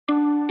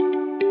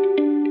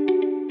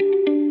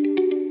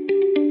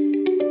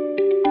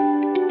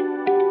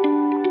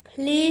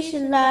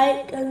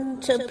like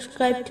and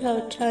subscribe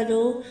to our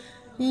channel.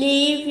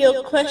 Leave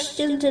your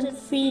questions and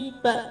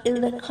feedback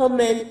in the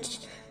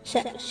comments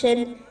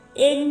section.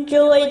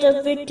 Enjoy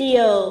the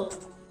video.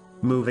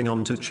 Moving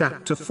on to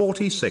chapter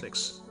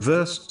 46,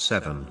 verse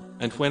 7.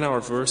 And when our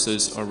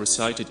verses are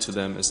recited to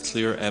them as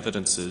clear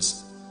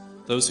evidences,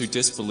 those who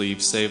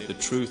disbelieve say of the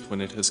truth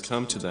when it has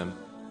come to them,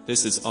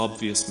 this is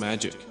obvious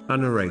magic. A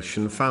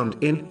narration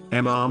found in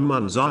Imam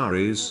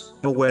Munzari's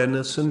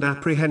Awareness and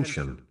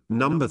Apprehension,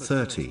 number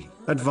 30,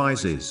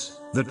 advises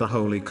that the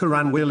Holy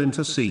Quran will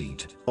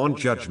intercede on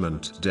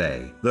Judgment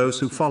Day. Those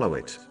who follow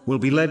it will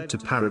be led to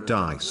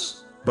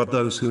paradise, but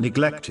those who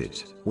neglect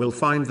it will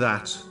find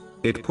that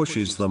it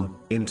pushes them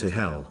into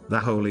hell. The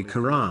Holy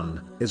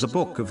Quran is a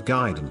book of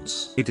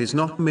guidance. It is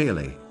not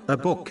merely a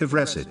book of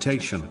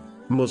recitation.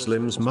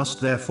 Muslims must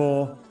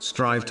therefore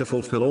strive to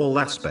fulfill all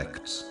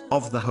aspects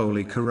of the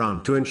Holy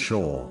Quran to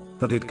ensure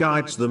that it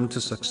guides them to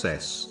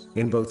success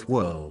in both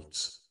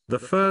worlds. The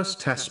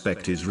first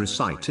aspect is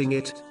reciting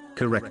it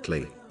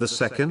correctly, the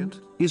second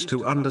is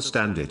to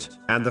understand it,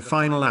 and the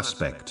final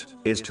aspect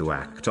is to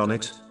act on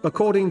it,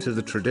 according to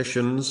the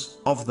traditions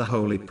of the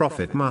Holy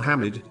Prophet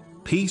Muhammad,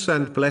 peace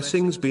and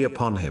blessings be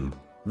upon him.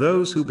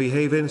 Those who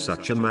behave in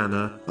such a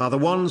manner are the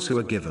ones who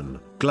are given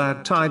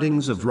glad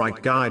tidings of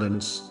right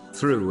guidance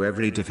through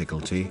every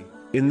difficulty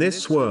in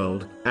this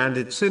world and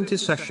its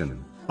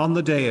intercession on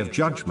the day of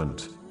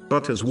judgment.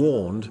 But as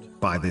warned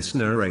by this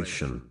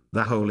narration,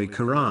 the Holy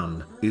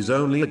Quran is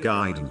only a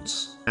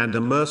guidance and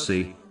a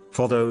mercy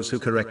for those who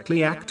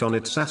correctly act on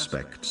its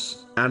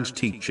aspects and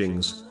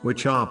teachings,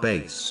 which are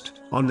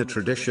based on the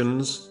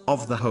traditions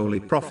of the Holy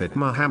Prophet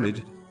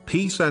Muhammad,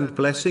 peace and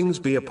blessings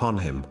be upon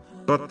him.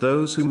 But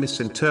those who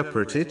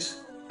misinterpret it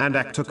and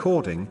act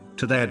according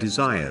to their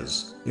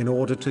desires in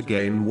order to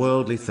gain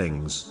worldly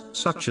things,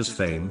 such as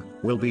fame,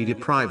 will be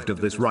deprived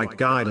of this right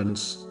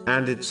guidance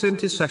and its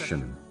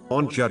intercession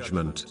on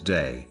Judgment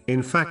Day.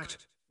 In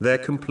fact, their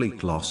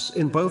complete loss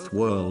in both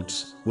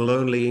worlds will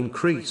only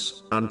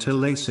increase until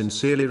they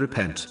sincerely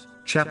repent.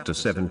 Chapter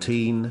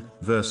 17,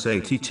 verse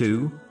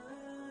 82.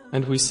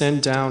 And we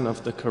send down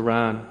of the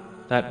Quran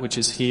that which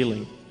is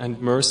healing and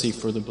mercy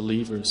for the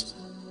believers,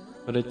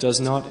 but it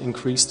does not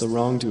increase the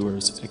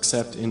wrongdoers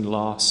except in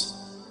loss.